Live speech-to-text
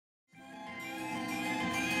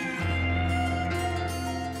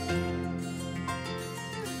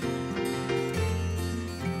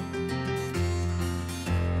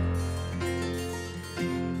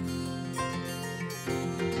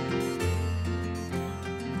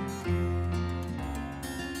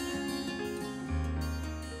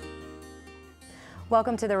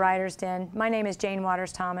Welcome to the Writer's Den. My name is Jane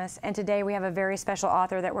Waters Thomas, and today we have a very special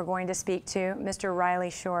author that we're going to speak to, Mr. Riley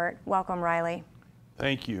Short. Welcome, Riley.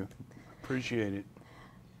 Thank you. Appreciate it.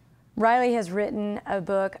 Riley has written a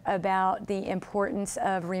book about the importance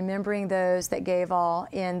of remembering those that gave all,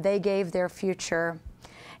 and they gave their future.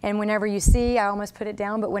 And whenever you see, I almost put it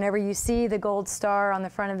down, but whenever you see the gold star on the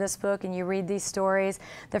front of this book and you read these stories,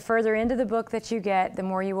 the further into the book that you get, the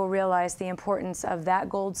more you will realize the importance of that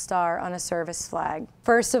gold star on a service flag.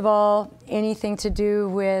 First of all, anything to do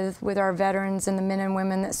with our veterans and the men and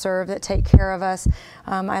women that serve, that take care of us.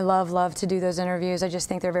 I love to do those interviews. I just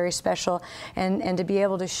think they're very special. And to be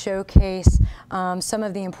able to showcase some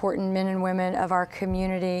of the important men and women of our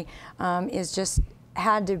community is just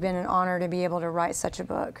had to have been an honor to be able to write such a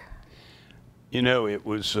book. You know, it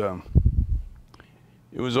was on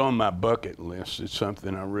my bucket list. It's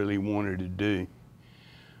something I really wanted to do.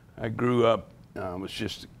 I grew up, I was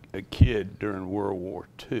just a kid during World War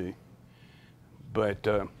II, but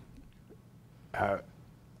I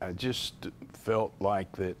just felt like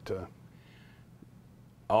that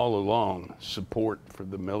all along support for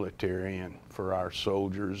the military and for our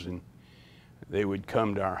soldiers, and they would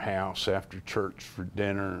come to our house after church for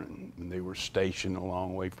dinner, and they were stationed a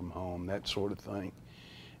long way from home, that sort of thing.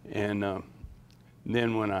 And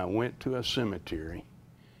then when I went to a cemetery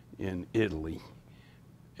in Italy,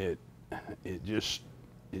 it just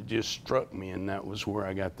struck me, and that was where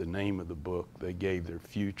I got the name of the book, They Gave Their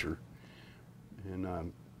Future. And I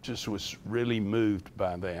just was really moved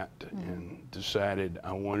by that, and decided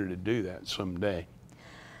I wanted to do that someday.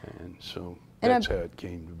 And so that's how it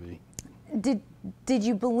came to be. Did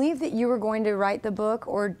you believe that you were going to write the book,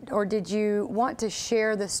 or did you want to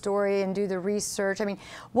share the story and do the research? I mean,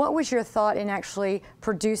 what was your thought in actually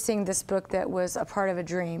producing this book that was a part of a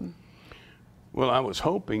dream? Well, I was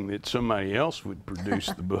hoping that somebody else would produce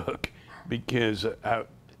the book, because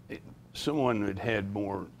someone had had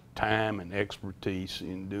more time and expertise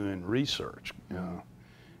in doing research.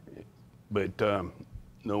 But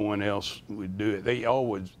no one else would do it.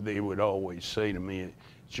 They would always say to me,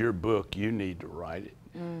 "It's your book, you need to write it."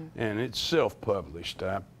 And it's self-published.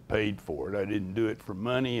 I paid for it. I didn't do it for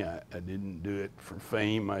money. I didn't do it for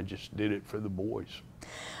fame. I just did it for the boys.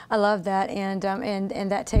 I love that, and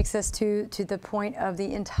that takes us to the point of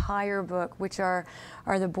the entire book, which are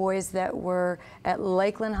the boys that were at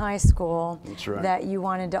Lakeland High School. That's right. That you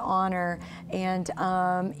wanted to honor. And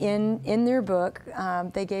in their book,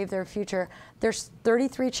 They Gave Their Future. There's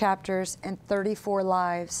 33 chapters and 34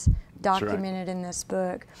 lives documented in this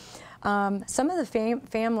book. Some of the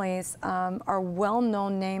families are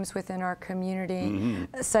well-known names within our community,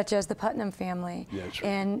 such as the Putnam family. Yes,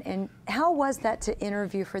 and how was that to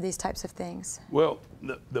interview for these types of things? Well,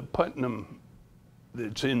 the Putnam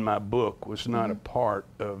that's in my book was not a part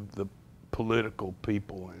of the political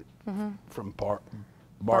people from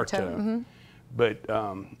Bartow. But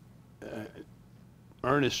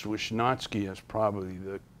Ernest Wisnowski is probably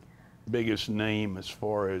the biggest name as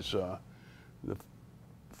far as the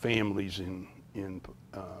families in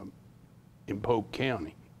Polk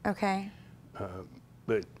County. Okay.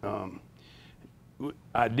 But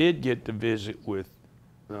I did get to visit with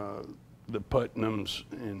the Putnams,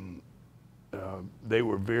 and they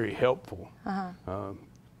were very helpful,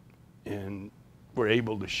 and were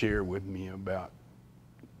able to share with me about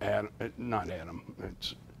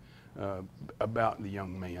about the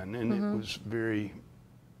young man, and it was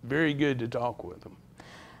very good to talk with them.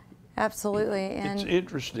 Absolutely. And it's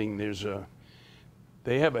interesting,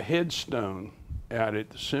 they have a headstone out at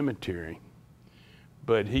the cemetery,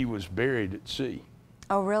 but he was buried at sea.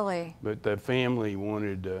 Oh, really? But the family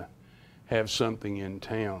wanted to have something in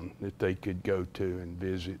town that they could go to and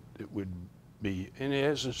visit that would be, and it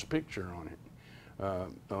has this picture on it,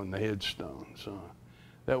 on the headstone. So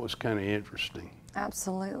that was kind of interesting.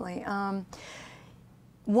 Absolutely.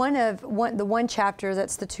 The one chapter,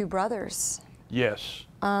 that's the two brothers. Yes.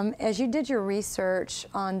 As you did your research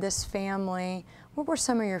on this family, what were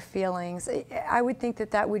some of your feelings? I would think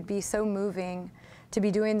that would be so moving to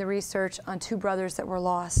be doing the research on two brothers that were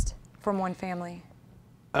lost from one family.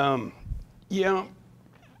 Yeah,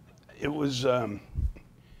 it was, I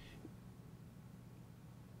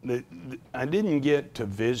didn't get to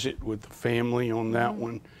visit with the family on that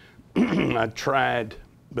one. I tried,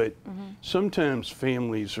 but sometimes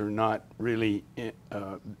families are not really,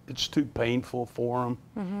 it's too painful for them.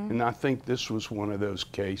 And I think this was one of those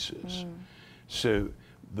cases. So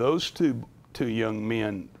those two young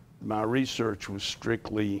men, my research was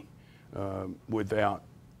strictly without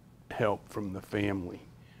help from the family.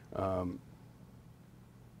 Mm-hmm.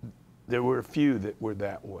 There were a few that were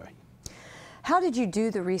that way. How did you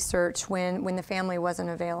do the research when the family wasn't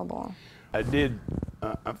available? I did.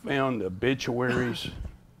 I found obituaries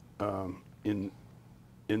in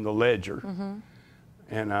the ledger,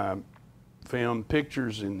 and I found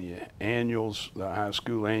pictures in the annuals, the high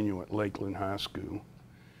school annual at Lakeland High School,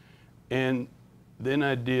 and then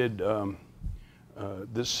I did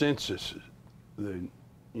the census. The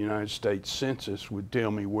United States Census would tell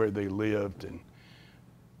me where they lived and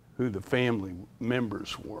who the family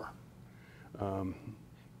members were.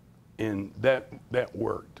 And that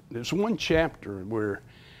worked. There's one chapter where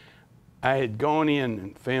I had gone in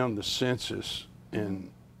and found the census,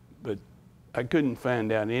 but I couldn't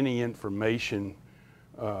find out any information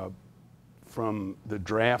from the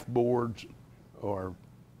draft boards or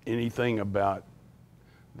anything about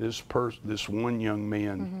this one young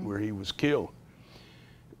man where he was killed.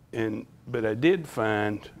 But I did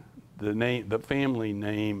find the family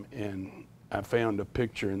name, and I found a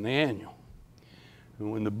picture in the annual.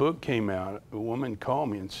 And when the book came out, a woman called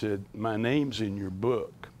me and said, "My name's in your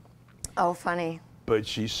book." Oh, funny. But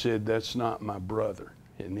she said, "That's not my brother,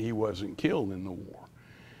 and he wasn't killed in the war."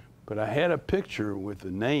 But I had a picture with the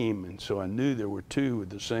name, and so I knew there were two with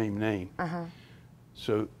the same name.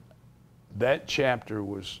 So that chapter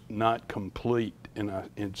was not complete, and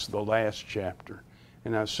it's the last chapter.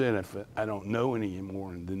 And I said, if I don't know any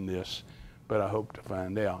more than this, but I hope to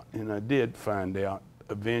find out. And I did find out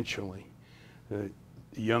eventually. The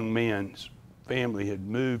young man's family had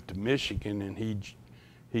moved to Michigan, and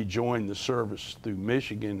he joined the service through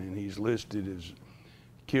Michigan, and he's listed as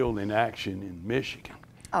killed in action in Michigan.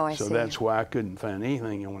 Oh, I see. So that's why I couldn't find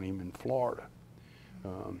anything on him in Florida.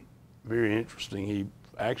 Very interesting. He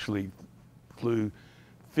actually flew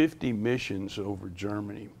 50 missions over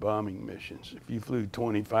Germany, bombing missions. If you flew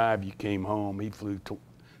 25, you came home. He flew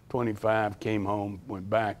 25, came home, went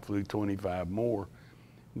back, flew 25 more.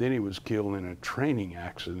 Then he was killed in a training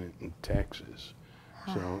accident in Texas.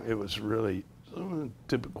 So it was really some of the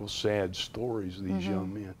typical sad stories of these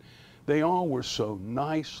young men. They all were so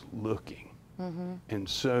nice looking and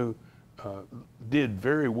so did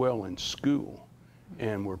very well in school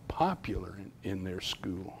and were popular in their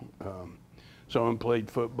school. Some played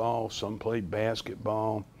football, some played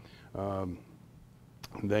basketball.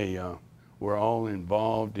 They were all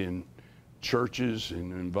involved in churches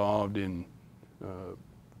and involved in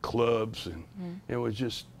clubs, and it was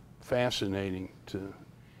just fascinating to,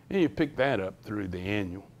 and you pick that up through the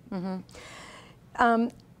annual.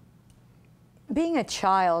 Being a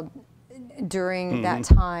child during that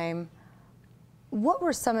time, what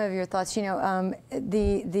were some of your thoughts? You know,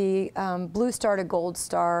 the Blue Star to Gold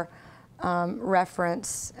Star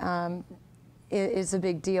reference is a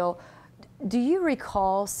big deal. Do you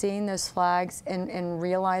recall seeing those flags and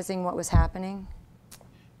realizing what was happening?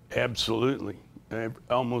 Absolutely.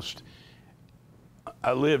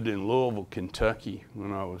 I lived in Louisville, Kentucky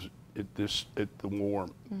when I was at the war,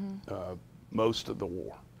 most of the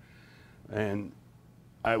war. And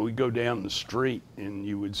I would go down the street and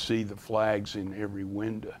you would see the flags in every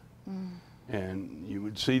window. And you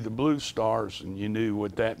would see the blue stars and you knew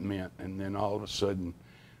what that meant. And then all of a sudden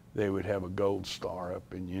they would have a gold star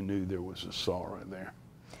up and you knew there was a sorrow there.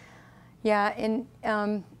 Yeah, and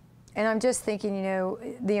I'm just thinking, you know,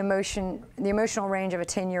 the emotional range of a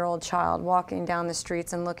 10-year-old child walking down the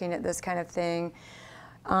streets and looking at this kind of thing.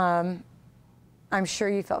 I'm sure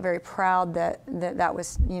you felt very proud that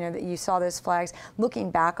was, you know, that you saw those flags.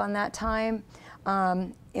 Looking back on that time,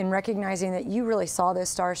 in recognizing that you really saw those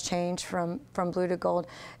stars change from blue to gold,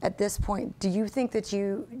 at this point, do you think that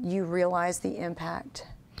you realized the impact?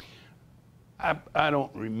 I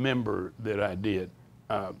don't remember that I did.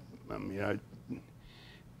 I mean,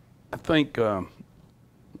 I think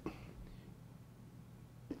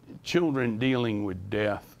children dealing with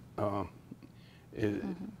death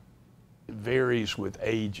varies with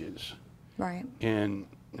ages. Right. And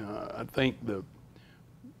I think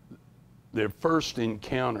their first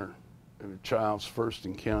encounter, a child's first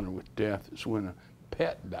encounter with death is when a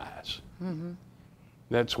pet dies.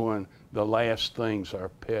 That's when the last things our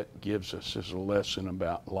pet gives us is a lesson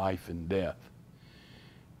about life and death.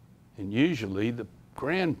 And usually the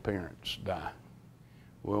grandparents die.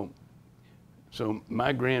 Well, so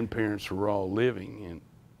my grandparents were all living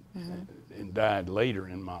and died later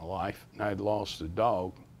in my life. And I'd lost a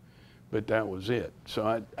dog, but that was it. So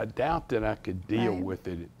I doubt that I could deal with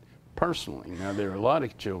it personally. Now, there are a lot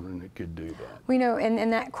of children that could do that. We know,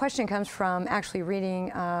 and that question comes from actually reading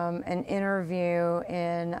an interview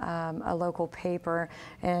in a local paper,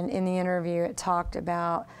 and in the interview it talked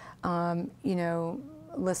about, you know,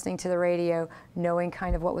 listening to the radio, knowing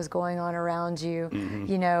kind of what was going on around you, Mm-hmm.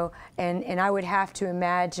 you know, and I would have to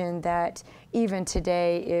imagine that even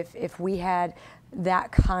today, if we had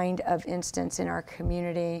that kind of instance in our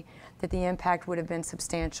community, that the impact would have been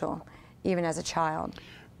substantial, even as a child.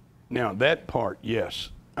 Now that part, yes,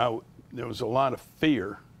 there was a lot of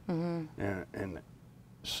fear and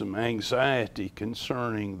some anxiety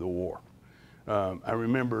concerning the war. I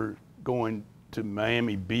remember going to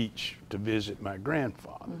Miami Beach to visit my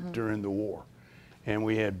grandfather during the war, and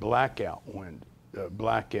we had blackout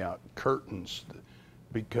curtains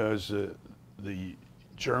because the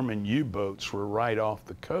German U-boats were right off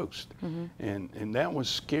the coast, and that was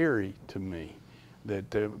scary to me, that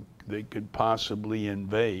they could possibly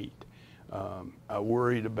invade. I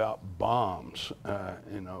worried about bombs,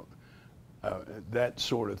 you know, that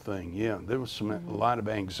sort of thing. Yeah, there was a lot of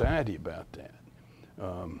anxiety about that.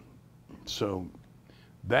 So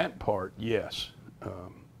that part, yes,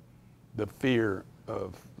 the fear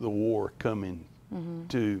of the war coming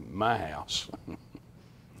to my house.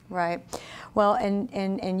 Right. Well,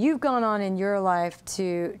 and you've gone on in your life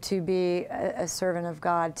to be a servant of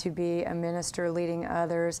God, to be a minister leading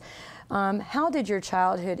others. How did your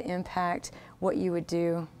childhood impact what you would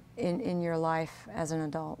do in your life as an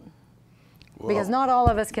adult? Well, because not all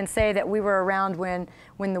of us can say that we were around when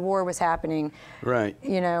the war was happening. Right.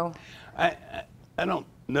 You know. I don't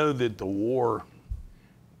know that the war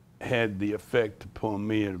had the effect upon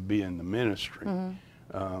me to be in the ministry.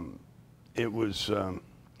 It was,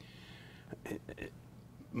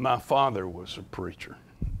 my father was a preacher,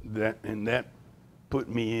 and that put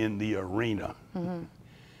me in the arena.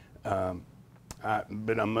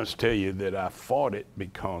 But I must tell you that I fought it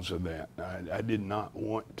because of that. I did not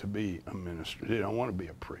want to be a minister. I didn't want to be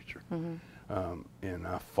a preacher. And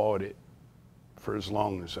I fought it for as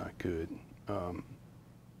long as I could.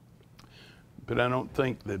 But I don't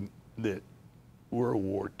think that World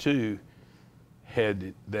War II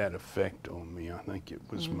had that effect on me. I think it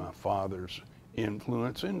was my father's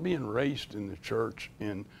influence and being raised in the church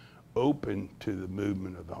and open to the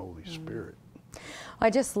movement of the Holy Spirit. I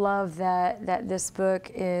just love that this book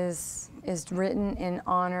is written in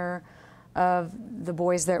honor of the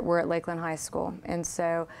boys that were at Lakeland High School. And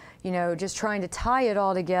so, you know, just trying to tie it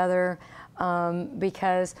all together,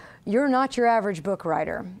 because you're not your average book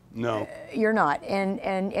writer. No. You're not.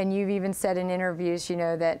 And you've even said in interviews, you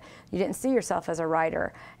know, that you didn't see yourself as a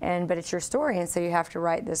writer, but it's your story, and so you have to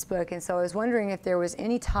write this book. And so I was wondering if there was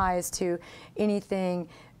any ties to anything,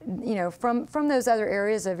 you know, from those other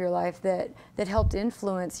areas of your life that helped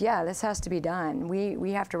influence, yeah, this has to be done.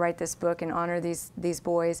 We have to write this book and honor these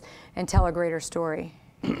boys and tell a greater story.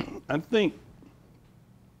 I think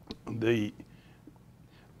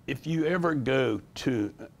if you ever go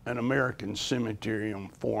to an American cemetery on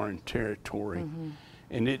foreign territory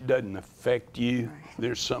and it doesn't affect you,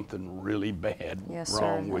 there's something really bad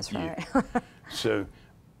wrong with you. So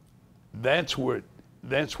that's what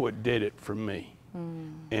did it for me.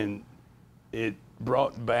 And it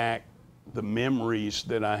brought back the memories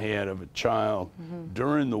that I had of a child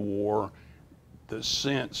during the war, the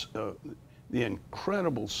sense of, the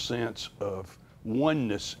incredible sense of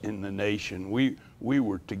oneness in the nation. We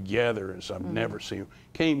were together as I've never seen.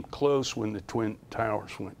 Came close when the Twin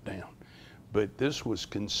Towers went down. But this was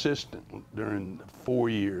consistent during the 4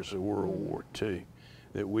 years of World War II,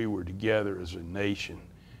 that we were together as a nation,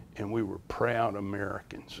 and we were proud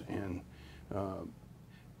Americans. And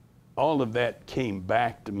all of that came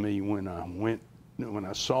back to me when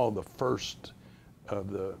I saw the first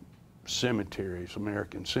of the cemeteries,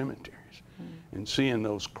 American cemeteries, and seeing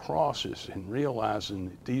those crosses and realizing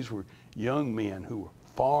that these were young men who were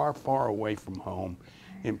far, far away from home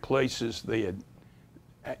in places they had.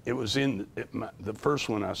 It was the first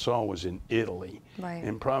one I saw was in Italy,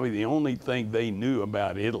 and probably the only thing they knew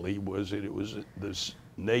about Italy was that this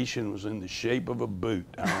nation was in the shape of a boot.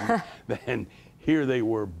 And here they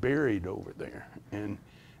were buried over there, and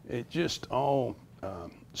it just all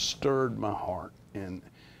stirred my heart, and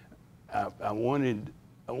I wanted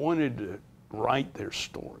to write their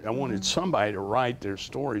story. I wanted somebody to write their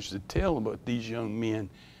stories to tell about these young men,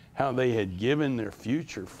 how they had given their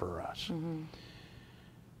future for us.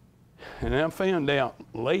 And I found out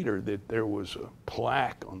later that there was a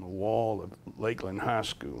plaque on the wall of Lakeland High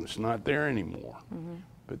School. It's not there anymore.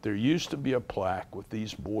 But there used to be a plaque with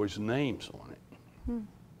these boys' names on it.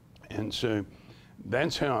 And so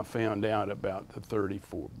that's how I found out about the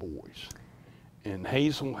 34 boys. And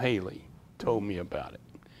Hazel Haley told me about it,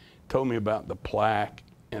 told me about the plaque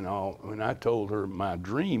and all. And I told her my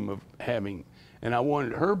dream of having, and I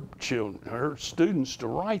wanted her children, her students, to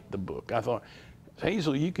write the book. I thought,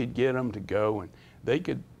 Hazel, you could get them to go, and they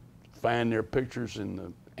could find their pictures in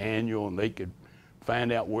the annual, and they could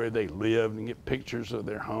find out where they lived and get pictures of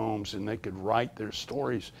their homes, and they could write their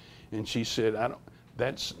stories. And she said,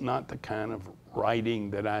 that's not the kind of writing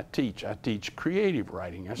that I teach. I teach creative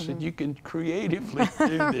writing. I said, you can creatively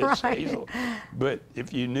do this, Right. Hazel. But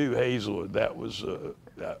if you knew Hazel, that was,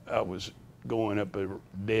 I was going up a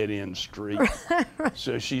dead-end street.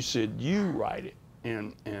 So she said, you write it.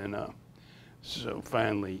 And so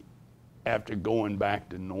finally, after going back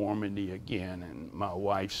to Normandy again, and my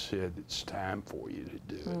wife said, it's time for you to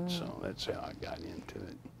do it. So that's how I got into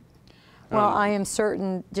it. Well, I am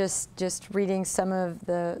certain, just reading some of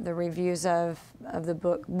the reviews of the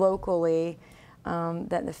book locally,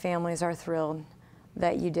 that the families are thrilled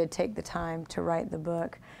that you did take the time to write the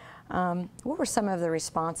book. What were some of the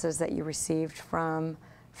responses that you received from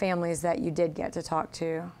families that you did get to talk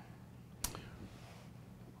to?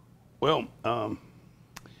 Well,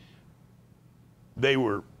 they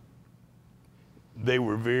were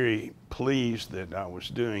very pleased that I was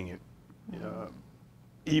doing it.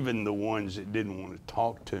 Even the ones that didn't want to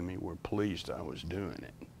talk to me were pleased I was doing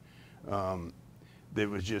it. It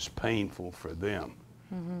was just painful for them.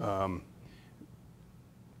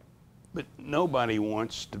 But nobody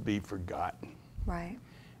wants to be forgotten. Right.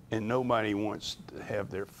 And nobody wants to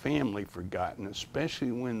have their family forgotten,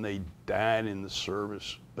 especially when they died in the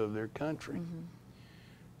service of their country.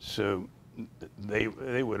 So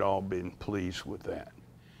they would all been pleased with that.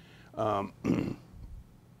 And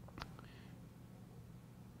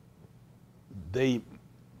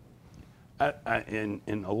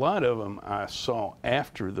a lot of them I saw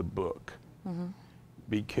after the book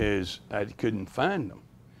because I couldn't find them.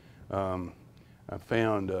 I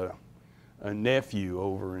found a nephew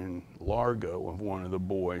over in Largo of one of the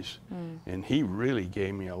boys, and he really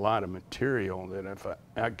gave me a lot of material that if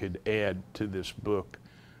I could add to this book,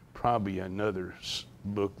 probably another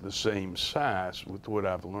book the same size with what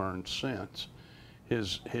I've learned since.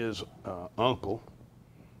 His uncle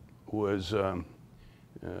was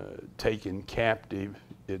taken captive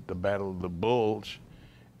at the Battle of the Bulge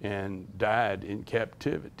and died in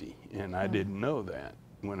captivity, and I didn't know that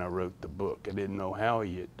when I wrote the book. I didn't know how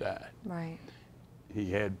he had died. Right.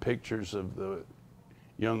 He had pictures of the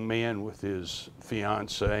young man with his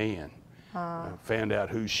fiancée, and found out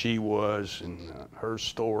who she was and her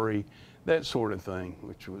story, that sort of thing,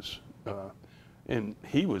 which was, and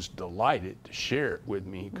he was delighted to share it with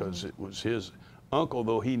me because it was his uncle,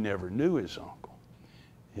 though he never knew his uncle.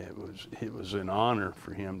 It was an honor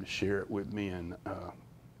for him to share it with me, and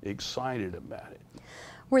excited about it.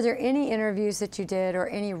 Were there any interviews that you did or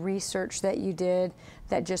any research that you did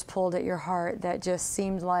that just pulled at your heart, that just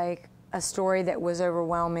seemed like a story that was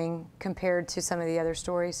overwhelming compared to some of the other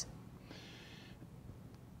stories?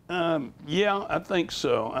 Yeah, I think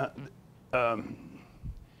so.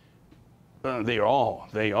 They all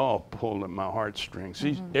pulled at my heartstrings.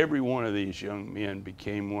 Every one of these young men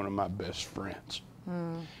became one of my best friends.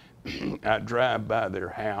 I drive by their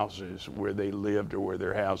houses where they lived or where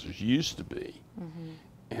their houses used to be,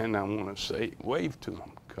 and I want to say, wave to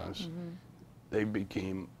them, because they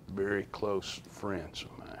became very close friends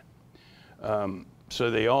of mine.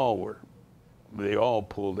 So they all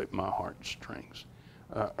pulled at my heartstrings.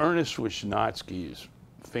 Ernest Wisnatsky's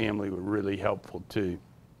family were really helpful too.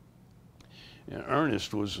 And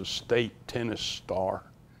Ernest was a state tennis star,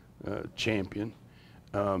 champion.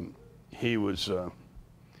 He was a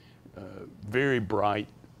very bright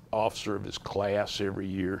officer of his class every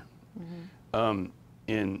year. And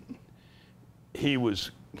he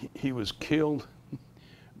was killed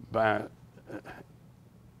by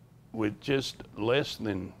with just less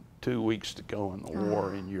than 2 weeks to go in the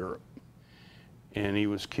war in Europe. And he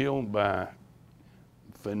was killed by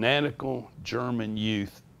fanatical German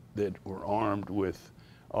youth that were armed with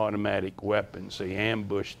automatic weapons. They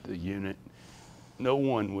ambushed the unit. No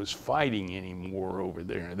one was fighting anymore over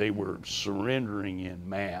there. They were surrendering in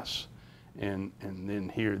mass. And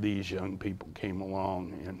then here these young people came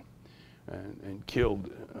along and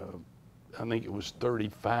killed, I think it was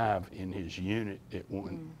 35 in his unit at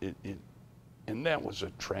one. And that was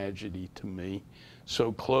a tragedy to me.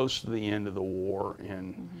 So close to the end of the war,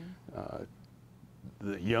 and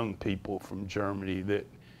the young people from Germany that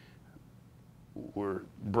were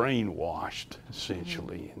brainwashed,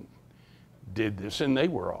 essentially, and did this, and they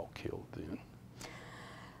were all killed then.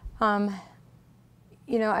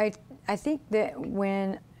 You know, I think that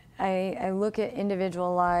when I look at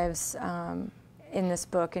individual lives in this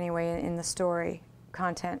book, anyway, in the story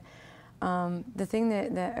content, the thing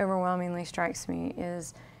that overwhelmingly strikes me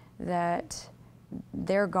is that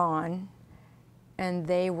they're gone and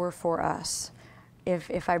they were for us.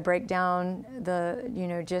 if I break down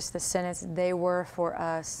the, just the sentence, they were for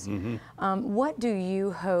us. What do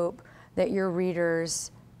you hope that your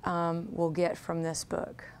readers will get from this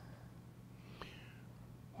book?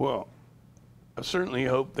 Well, I certainly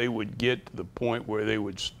hope they would get to the point where they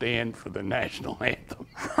would stand for the national anthem.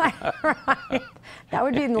 Right. That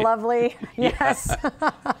would be lovely. Yes.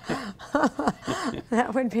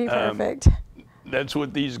 That would be perfect. That's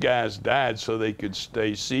what these guys died so they could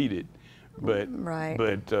stay seated. But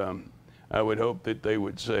I would hope that they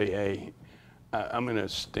would say, hey, I'm going to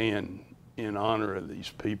stand in honor of these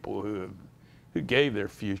people who gave their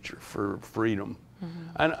future for freedom.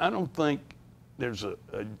 I don't think there's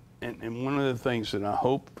and one of the things that I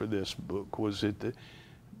hoped for this book was that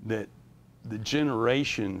the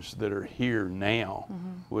generations that are here now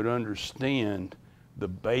would understand the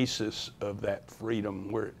basis of that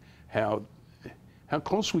freedom, how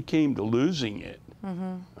close we came to losing it,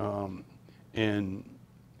 and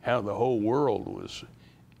how the whole world was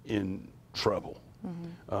in trouble.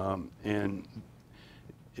 And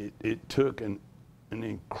it took an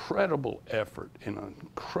incredible effort, and an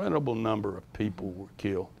incredible number of people were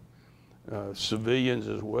killed, civilians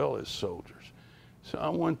as well as soldiers. So I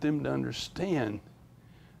want them to understand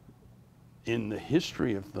in the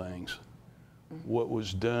history of things what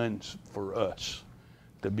was done for us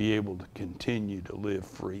to be able to continue to live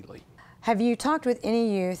freely. Have you talked with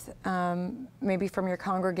any youth, maybe from your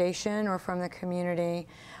congregation or from the community,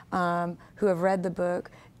 who have read the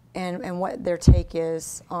book and what their take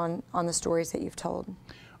is on the stories that you've told?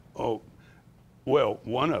 Oh, well,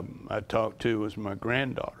 one of them I talked to was my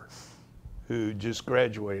granddaughter, who just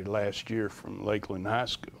graduated last year from Lakeland High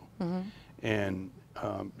School. And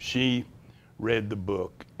she read the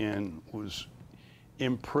book and was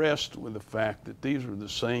impressed with the fact that these were the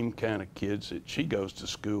same kind of kids that she goes to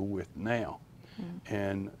school with now.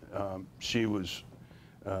 And she was,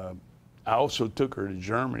 I also took her to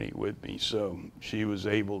Germany with me, so she was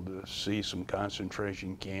able to see some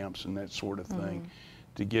concentration camps and that sort of thing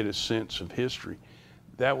to get a sense of history.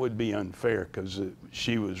 That would be unfair because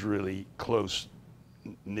she was really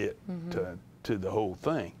close-knit to the whole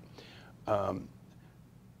thing.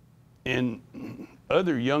 And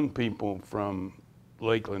other young people from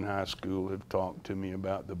Lakeland High School have talked to me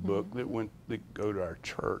about the book that go to our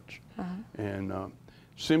church, and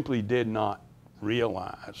simply did not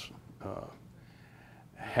realize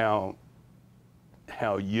how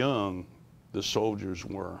young the soldiers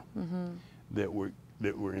were that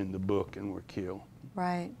were in the book and were killed.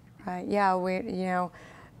 Right, right. Yeah,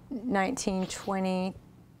 19, 20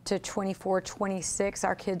 to 24, 26,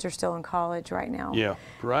 our kids are still in college right now. Yeah,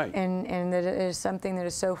 right. And that it is something that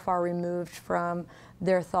is so far removed from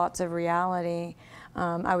their thoughts of reality.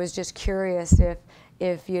 I was just curious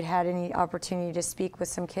if you'd had any opportunity to speak with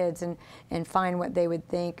some kids and find what they would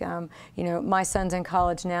think. My son's in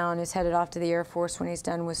college now and is headed off to the Air Force when he's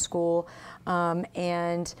done with school.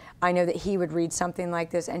 And I know that he would read something like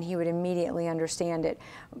this and he would immediately understand it.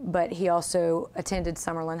 But he also attended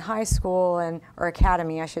Summerlin High School, or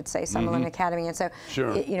Academy, I should say, Summerlin Academy. And so,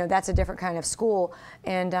 that's a different kind of school.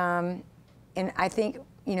 And I think,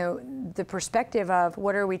 the perspective of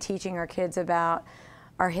what are we teaching our kids about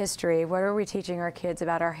our history, what are we teaching our kids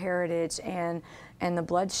about our heritage and the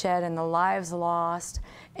bloodshed and the lives lost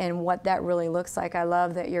and what that really looks like. I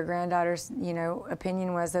love that your granddaughter's,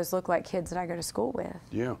 opinion was those look like kids that I go to school with.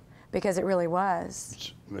 Yeah. Because it really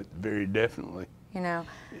was. Very definitely. A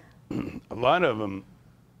lot of them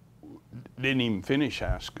didn't even finish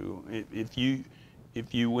high school. If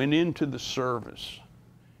you went into the service,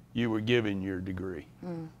 you were given your degree.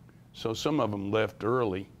 So some of them left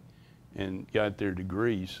early and got their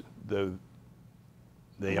degrees, though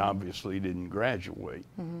they obviously didn't graduate.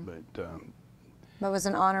 But it was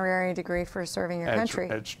an honorary degree for serving your country.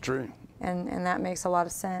 That's true. And that makes a lot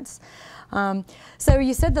of sense. So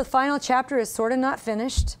you said the final chapter is sort of not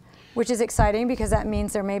finished, which is exciting because that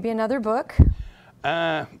means there may be another book.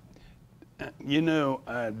 I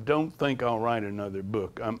don't think I'll write another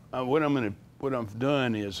book. What I've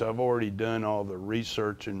done is I've already done all the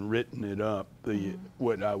research and written it up,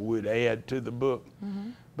 what I would add to the book,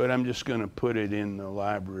 but I'm just going to put it in the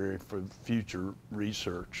library for future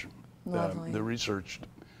research, the research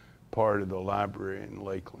part of the library in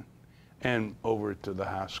Lakeland, and over to the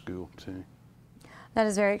high school too. That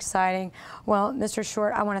is very exciting. Well, Mr.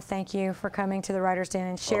 Short, I want to thank you for coming to the Writer's Den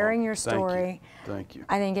and sharing your story. Thank you.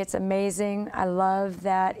 I think it's amazing. I love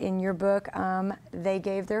that in your book, they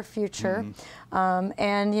gave their future.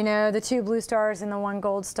 And you know, the 2 blue stars and the 1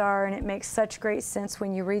 gold star, and it makes such great sense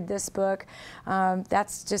when you read this book.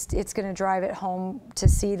 That's just, it's going to drive it home to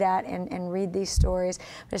see that and read these stories.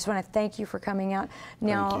 I just want to thank you for coming out.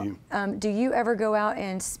 Now, do you ever go out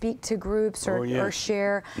and speak to groups or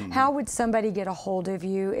share? How would somebody get a hold of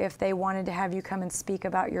you if they wanted to have you come and speak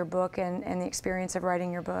about your book and the experience of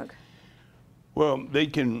writing your book? Well, they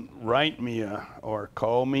can write me or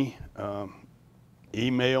call me,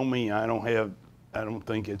 email me. I don't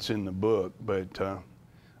think it's in the book, but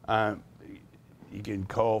you can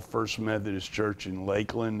call First Methodist Church in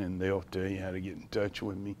Lakeland, and they'll tell you how to get in touch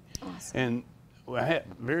with me. Awesome. And I have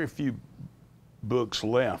very few books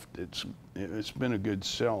left. It's been a good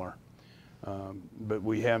seller. But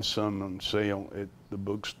we have some on sale at the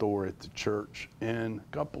bookstore at the church, and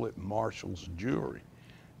a couple at Marshall's Jewelry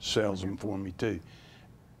sells them for me too.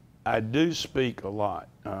 I do speak a lot.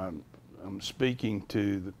 I'm speaking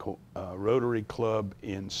to the Rotary Club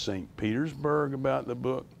in St. Petersburg about the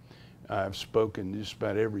book. I've spoken to just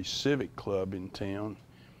about every civic club in town,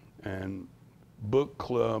 and book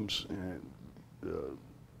clubs, and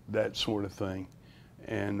that sort of thing,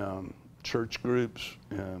 and church groups.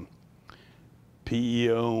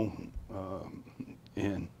 PEO,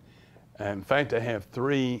 and in fact, I have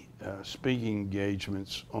 3 speaking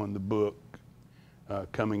engagements on the book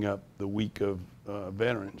coming up the week of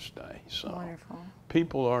Veterans Day. So wonderful.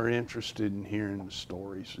 People are interested in hearing the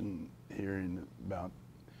stories and hearing about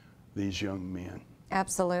these young men.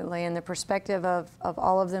 Absolutely, and the perspective of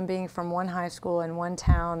all of them being from 1 high school in 1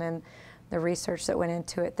 town, and the research that went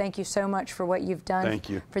into it. Thank you so much for what you've done Thank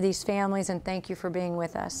you. for these families, and thank you for being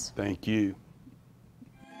with us. Thank you.